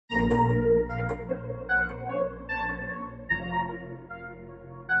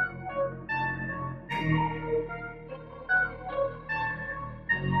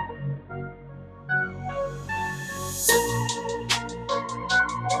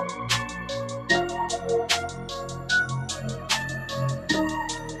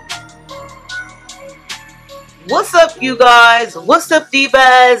What's up, you guys? What's up,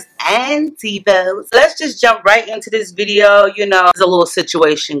 divas and divos? Let's just jump right into this video. You know, there's a little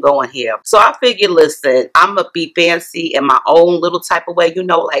situation going here. So I figured, listen, I'm gonna be fancy in my own little type of way, you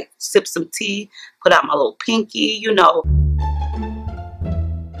know, like sip some tea, put out my little pinky, you know.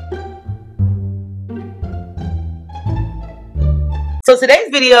 So today's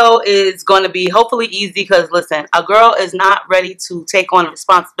video is going to be hopefully easy because, listen, a girl is not ready to take on the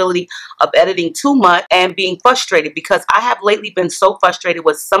responsibility of editing too much and being frustrated, because I have lately been so frustrated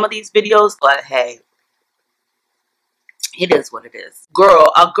with some of these videos. But hey, it is what it is.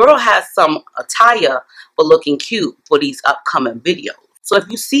 A girl has some attire for looking cute for these upcoming videos. So if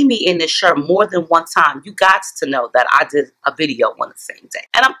you see me in this shirt more than one time, you got to know that I did a video on the same day.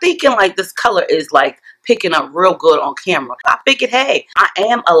 And I'm thinking like this color is like picking up real good on camera. I figured, hey, I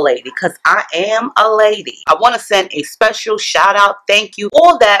am a lady because I am a lady. I want to send a special shout out, thank you,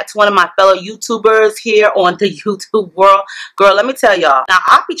 all that to one of my fellow YouTubers here on the YouTube world. Girl, let me tell y'all, now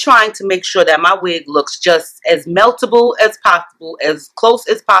I'll be trying to make sure that my wig looks just as meltable as possible, as close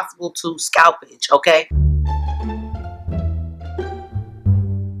as possible to scalpage, okay?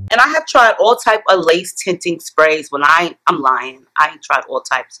 And I have tried all type of lace tinting sprays. When I'm lying, I ain't tried all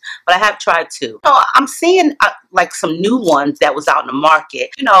types, but I have tried two. You know, I'm seeing like some new ones that was out in the market.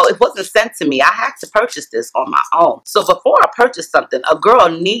 You know, it wasn't sent to me. I had to purchase this on my own. So before I purchase something, a girl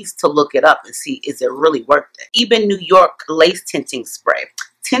needs to look it up and see, is it really worth it? Even New York lace tinting spray.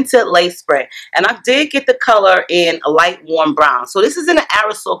 Tinted lace spray, and I did get the color in a light warm brown. So this is in an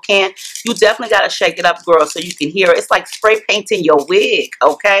aerosol can. You definitely got to shake it up, girl, so you can hear it. It's like spray painting your wig,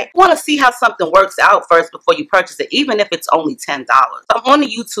 okay? You want to see how something works out first before you purchase it, even if it's only $10. I'm on the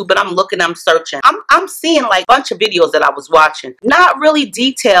YouTube and I'm looking, I'm searching. I'm seeing like a bunch of videos that I was watching. Not really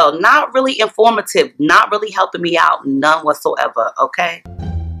detailed, not really informative, not really helping me out, none whatsoever, okay?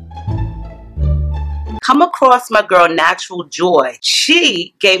 Come across my girl Natural Joy.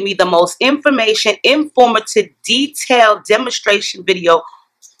 She gave me the most informative, detailed demonstration video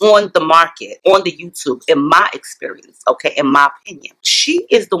on the market, on the YouTube, in my experience, okay, in my opinion. She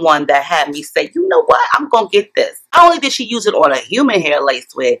is the one that had me say, you know what, I'm gonna get this. Not only did she use it on a human hair lace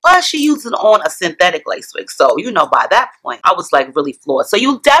wig, but she used it on a synthetic lace wig. So, you know, by that point, I was like really floored. So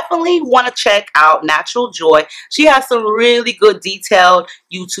you definitely want to check out Natural Joy. She has some really good detailed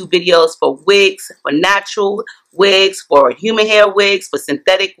YouTube videos for wigs, for natural wigs, for human hair wigs, for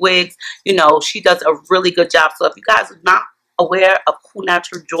synthetic wigs. You know, she does a really good job. So if you guys are not aware of who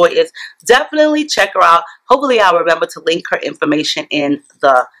Natural Joy is, definitely check her out. Hopefully I'll remember to link her information in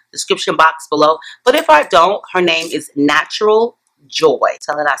the description box below. But if I don't, her name is Natural Joy.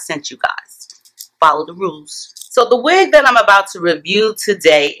 Tell her I sent you guys. Follow the rules. So the wig that I'm about to review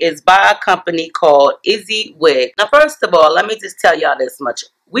today is by a company called IZIWIG. Now first of all, let me just tell y'all this much.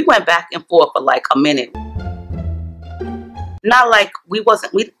 We went back and forth for like a minute. Not like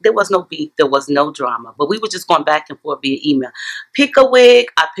there was no beef, there was no drama, but we were just going back and forth via email. Pick a wig,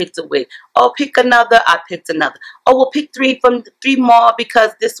 I picked a wig. Oh, pick another, I picked another. Oh, we'll pick three more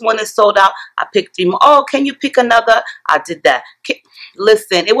because this one is sold out. I picked 3 more. Oh, can you pick another? I did that.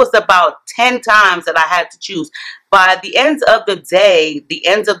 Listen, it was about 10 times that I had to choose. By the end of the day, the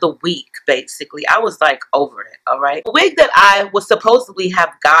end of the week, basically, I was like over it, all right? The wig that I was supposedly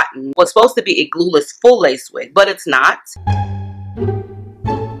have gotten was supposed to be a glueless full lace wig, but it's not.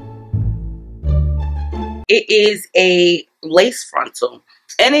 It is a lace frontal.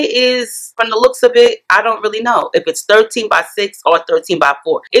 And it is, from the looks of it, I don't really know if it's 13 by 6 or 13 by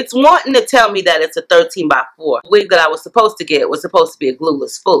 4. It's wanting to tell me that it's a 13 by 4. The wig that I was supposed to get was supposed to be a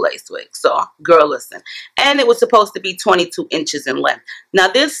glueless full lace wig. So, girl, listen. And it was supposed to be 22 inches in length. Now,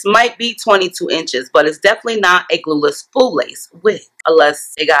 this might be 22 inches, but it's definitely not a glueless full lace wig,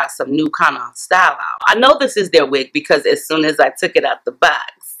 unless it got some new kind of style out. I know this is their wig because as soon as I took it out the box,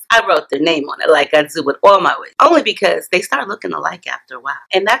 I wrote their name on it like I do with all my wigs. Only because they start looking alike after a while.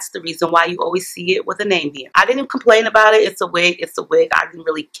 And that's the reason why you always see it with a name here. I didn't complain about it. It's a wig. It's a wig. I didn't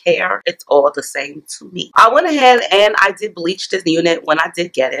really care. It's all the same to me. I went ahead and I did bleach this unit when I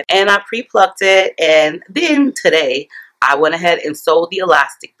did get it. And I pre-plucked it. And then today, I went ahead and sewed the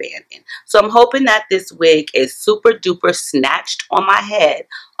elastic band in. So I'm hoping that this wig is super duper snatched on my head.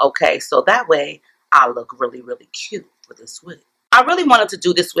 Okay, so that way I look really, really cute with this wig. I really wanted to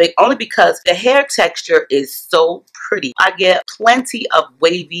do this wig only because the hair texture is so pretty. I get plenty of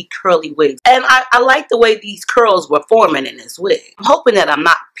wavy, curly wigs. And I like the way these curls were forming in this wig. I'm hoping that I'm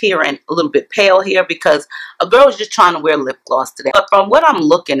not appearing a little bit pale here because a girl is just trying to wear lip gloss today. But from what I'm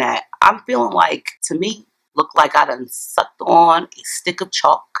looking at, I'm feeling like, to me, look like I done sucked on a stick of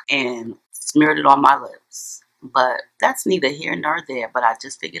chalk and smeared it on my lips. But that's neither here nor there. But I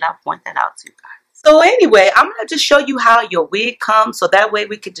just figured I'd point that out to you guys. So anyway, I'm going to just show you how your wig comes so that way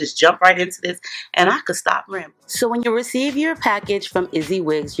we could just jump right into this and I could stop rambling. So when you receive your package from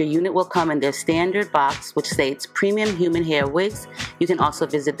IZIWIGS, your unit will come in their standard box which states Premium Human Hair Wigs. You can also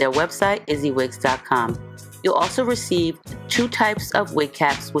visit their website, IZIWIGS.com. You'll also receive 2 types of wig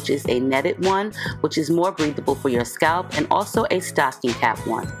caps, which is a netted one, which is more breathable for your scalp, and also a stocking cap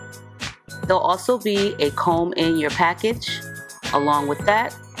one. There'll also be a comb in your package. Along with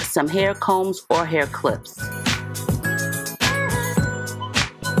that, some hair combs or hair clips.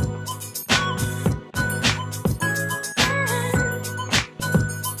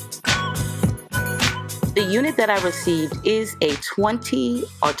 The unit that I received is a 20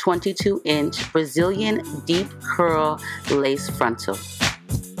 or 22 inch Brazilian deep curl lace frontal.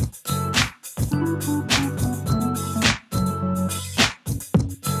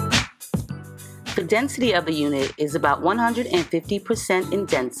 The density of the unit is about 150% in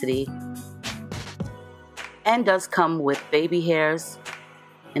density and does come with baby hairs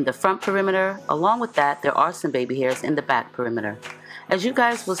in the front perimeter. Along with that, there are some baby hairs in the back perimeter. As you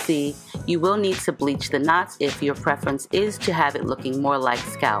guys will see, you will need to bleach the knots if your preference is to have it looking more like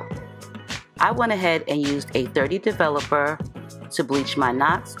scalp. I went ahead and used a 30 developer to bleach my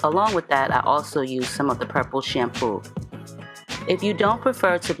knots. Along with that, I also used some of the purple shampoo. If you don't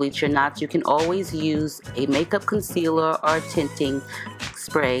prefer to bleach your knots, you can always use a makeup concealer or a tinting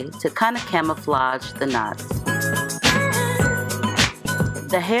spray to kind of camouflage the knots.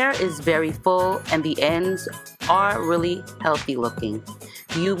 The hair is very full and the ends are really healthy looking.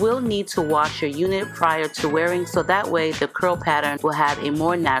 You will need to wash your unit prior to wearing so that way the curl pattern will have a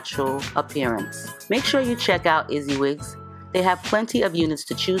more natural appearance. Make sure you check out IZIWIGS. They have plenty of units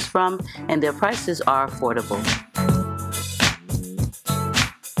to choose from and their prices are affordable.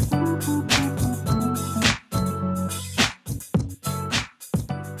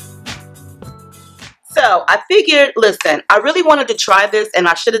 So I figured, listen, I really wanted to try this and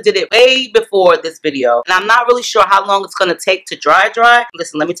I should have did it way before this video. And I'm not really sure how long it's going to take to dry.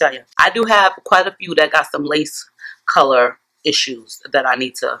 Listen, let me tell you, I do have quite a few that got some lace color issues that I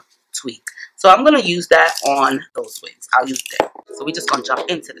need to tweak. So I'm going to use that on those wigs. I'll use that. So we're just going to jump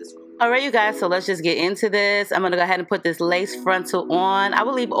into this. Alright you guys, so let's just get into this. I'm going to go ahead and put this lace frontal on. I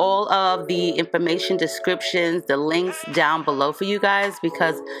will leave all of the information, descriptions, the links down below for you guys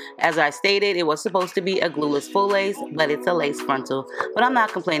because as I stated, it was supposed to be a glueless full lace, but it's a lace frontal. But I'm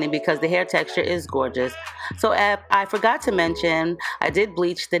not complaining because the hair texture is gorgeous. So I forgot to mention, I did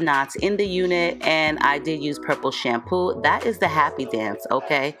bleach the knots in the unit and I did use purple shampoo. That is the happy dance,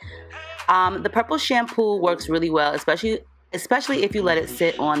 okay? The purple shampoo works really well, especially if you let it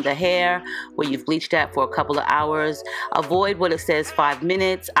sit on the hair where you've bleached that for a couple of hours. Avoid what it says 5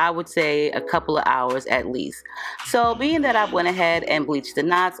 minutes. I would say a couple of hours at least. So being that I went ahead and bleached the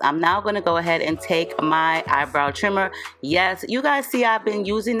knots, I'm now going to go ahead and take my eyebrow trimmer. Yes, you guys see I've been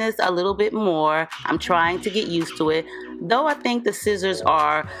using this a little bit more. I'm trying to get used to it. Though I think the scissors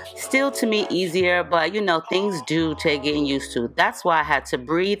are still to me easier, but you know, things do take getting used to. That's why I had to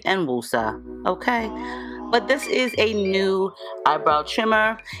breathe and woosah, okay? But this is a new eyebrow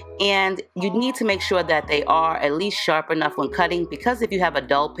trimmer and you need to make sure that they are at least sharp enough when cutting because if you have a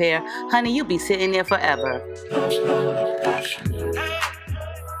dull pair, honey, you'll be sitting there forever.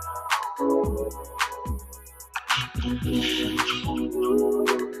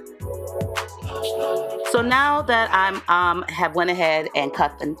 So now that I'm have went ahead and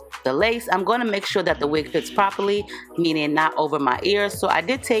cut the lace, I'm going to make sure that the wig fits properly, meaning not over my ears. So I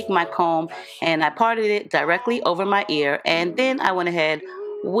did take my comb and I parted it directly over my ear and then I went ahead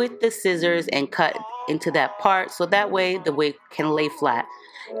with the scissors and cut into that part so that way the wig can lay flat.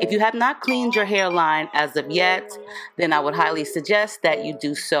 If you have not cleaned your hairline as of yet, then I would highly suggest that you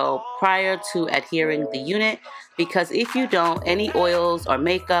do so prior to adhering the unit because if you don't, any oils or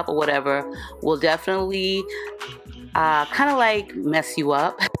makeup or whatever will definitely kind of like mess you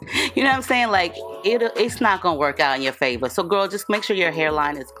up. You know what I'm saying? Like it's not gonna work out in your favor. So girl, just make sure your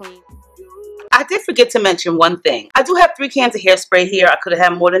hairline is clean. I did forget to mention one thing. I do have 3 cans of hairspray here. I could have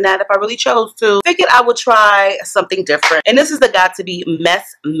had more than that if I really chose to. Figured I would try something different. And this is the got to be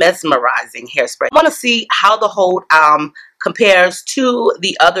mesmerizing hairspray. I want to see how the hold compares to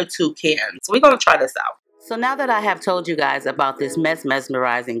the other 2 cans. So we're going to try this out. So now that I have told you guys about this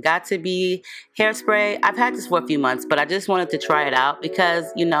mesmerizing got to be hairspray, I've had this for a few months, but I just wanted to try it out because,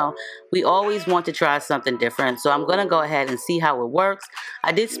 you know, we always want to try something different. So I'm going to go ahead and see how it works.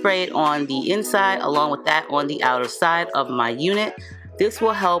 I did spray it on the inside along with that on the outer side of my unit. This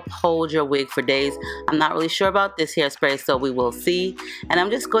will help hold your wig for days. I'm not really sure about this hairspray, so we will see. And I'm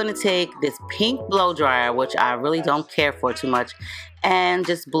just going to take this pink blow dryer, which I really don't care for too much, and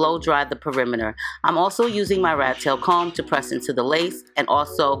just blow dry the perimeter. I'm also using my rat tail comb to press into the lace and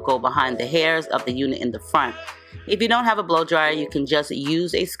also go behind the hairs of the unit in the front. If you don't have a blow dryer, you can just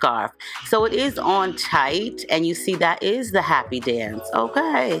use a scarf. So it is on tight, and you see that is the happy dance.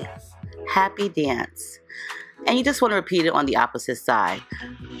 Okay, happy dance. And you just want to repeat it on the opposite side.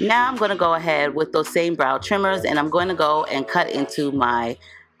 Now I'm going to go ahead with those same brow trimmers, and I'm going to go and cut into my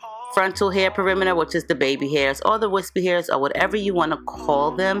frontal hair perimeter, which is the baby hairs or the wispy hairs or whatever you want to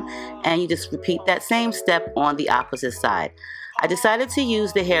call them, and you just repeat that same step on the opposite side. I decided to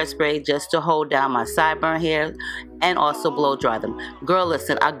use the hairspray just to hold down my sideburn hair and also blow dry them. Girl,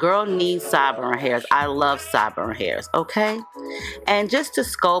 listen, a girl needs sideburn hairs. I love sideburn hairs, okay? And just to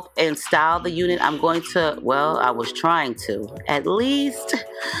sculpt and style the unit, I'm going to, well, I was trying to, at least.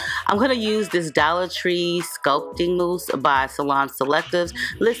 I'm going to use this Dollar Tree sculpting mousse by Salon Selectives.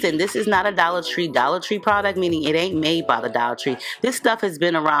 Listen, this is not a Dollar Tree product, meaning it ain't made by the Dollar Tree. This stuff has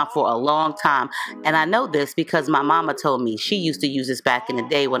been around for a long time, and I know this because my mama told me she used to use this back in the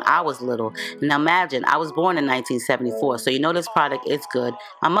day when I was little. Now imagine, I was born in 1974, so you know this product is good.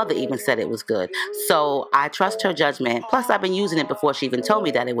 My mother even said it was good. So I trust her judgment. Plus, I've been using it before she even told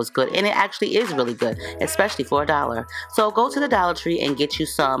me that it was good, and it actually is really good, especially for $1. So go to the Dollar Tree and get you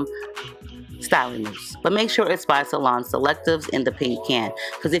some styling mousse, but make sure it's by Salon Selectives in the pink can,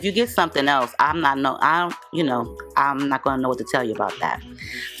 because if you get something else, I'm not gonna know what to tell you about that.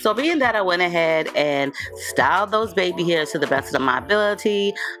 So being that I went ahead and styled those baby hairs to the best of my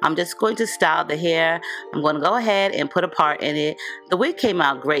ability, I'm just going to style the hair. I'm going to go ahead and put a part in it. The wig came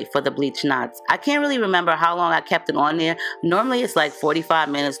out great for the bleach knots. I can't really remember how long I kept it on there. Normally it's like 45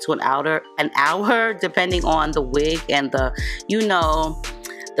 minutes to an hour depending on the wig and the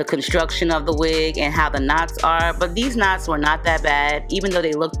construction of the wig and how the knots are, but these knots were not that bad. Even though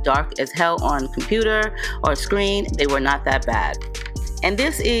they look dark as hell on computer or screen, they were not that bad. And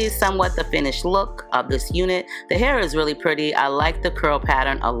this is somewhat the finished look of this unit. The hair is really pretty. I like the curl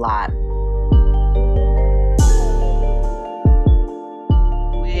pattern a lot.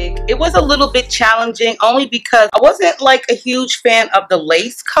 It was a little bit challenging only because I wasn't like a huge fan of the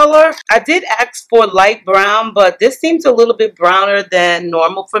lace color. I did ask for light brown, but this seems a little bit browner than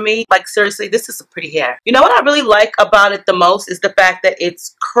normal for me. Like seriously, this is a pretty hair. You know what I really like about it the most is the fact that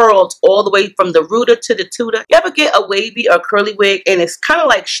it's curled all the way from the rooter to the tutor. You ever get a wavy or curly wig and it's kind of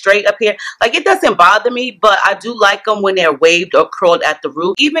like straight up here? Like it doesn't bother me, but I do like them when they're waved or curled at the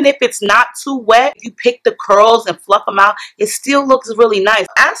root. Even if it's not too wet, if you pick the curls and fluff them out, it still looks really nice.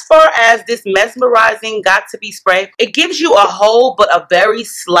 As far as this mesmerizing got to be spray, it gives you a hold, but a very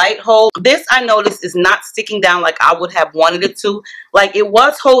slight hold. This I noticed is not sticking down like I would have wanted it to. Like it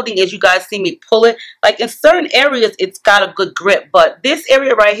was holding as you guys see me pull it. Like in certain areas it's got a good grip, but this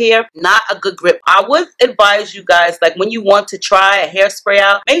area right here, not a good grip. I would advise you guys, like when you want to try a hairspray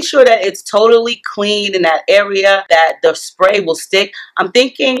out, make sure that it's totally clean in that area that the spray will stick. I'm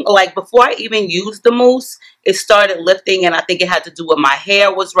thinking like before I even used the mousse, it started lifting, and I think it had to do with my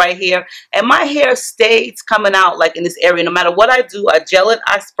hair was right here, and my hair stays coming out like in this area. No matter what I do, I gel it,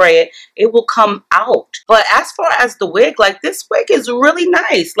 I spray it, it will come out. But as far as the wig, like this wig is really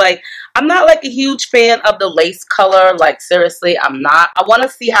nice. Like I'm not like a huge fan of the lace color, like seriously I'm not. I want to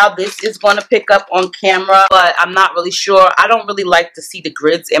see how this is going to pick up on camera, but I'm not really sure. I don't really like to see the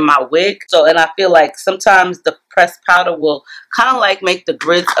grids in my wig, so, and I feel like sometimes the pressed powder will kind of like make the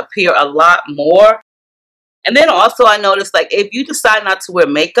grids appear a lot more. And then also I noticed, like, if you decide not to wear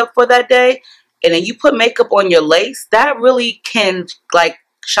makeup for that day and then you put makeup on your lace, that really can like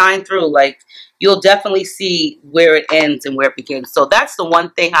shine through. Like you'll definitely see where it ends and where it begins. So that's the one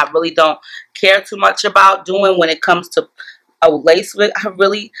thing I really don't care too much about doing when it comes to a lace wig.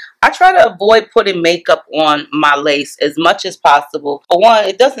 I try to avoid putting makeup on my lace as much as possible. For one,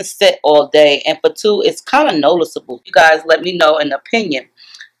 it doesn't sit all day, and for two, it's kind of noticeable. You guys let me know an opinion.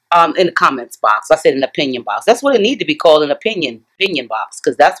 In the comments box. I said an opinion box. That's what it needs to be called, an opinion box,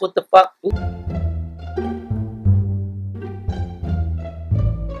 because that's what the fuck.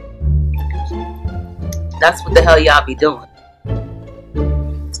 That's what the hell y'all be doing.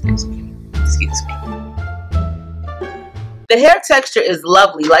 Excuse me. Excuse me. The hair texture is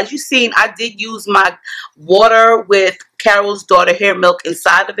lovely. Like you seen, I did use my water with Carol's Daughter hair milk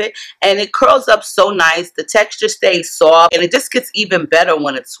inside of it, and it curls up so nice. The texture stays soft, and it just gets even better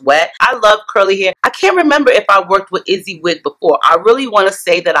when it's wet. I love curly hair. I can't remember if I worked with IZIWIG before. I really want to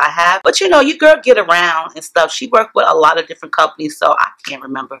say that I have, but you know, your girl get around and stuff. She worked with a lot of different companies, so I can't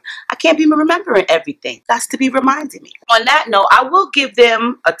remember. I can't be remembering everything. That's to be reminding me. On that note, I will give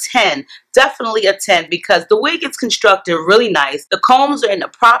them a 10. Definitely a 10, because the wig is constructed really nice. The combs are in the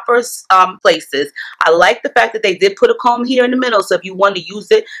proper places. I like the fact that they did put a comb here in the middle, so if you want to use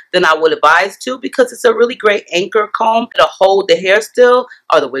it, then I would advise to, because it's a really great anchor comb to hold the hair still,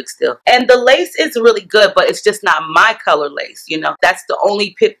 or the wig still. And the lace is really good, but it's just not my color lace, you know. That's the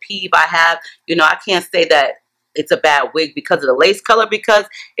only pet peeve I have. You know, I can't say that it's a bad wig because of the lace color, because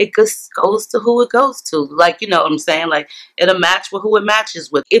it just goes to who it goes to. Like, you know what I'm saying? Like, it'll match with who it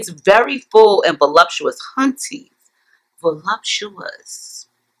matches with. It's very full and voluptuous. Hunties. Voluptuous.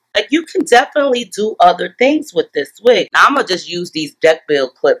 Like, you can definitely do other things with this wig. Now, I'm going to just use these deck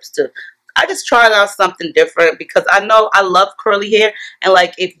build clips to... I just tried out something different, because I know I love curly hair, and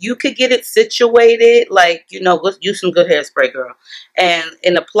like, if you could get it situated, like, you know, use some good hairspray, girl,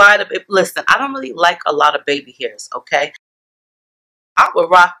 and apply the... Listen, I don't really like a lot of baby hairs, okay? I would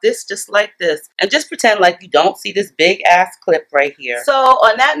rock this just like this, and just pretend like you don't see this big ass clip right here. So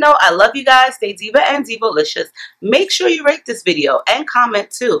on that note, I love you guys. Stay diva and divalicious. Make sure you rate this video and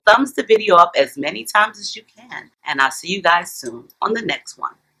comment too. Thumbs the video up as many times as you can, and I'll see you guys soon on the next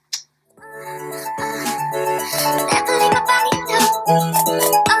one. Never leave my body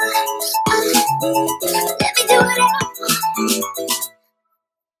alone.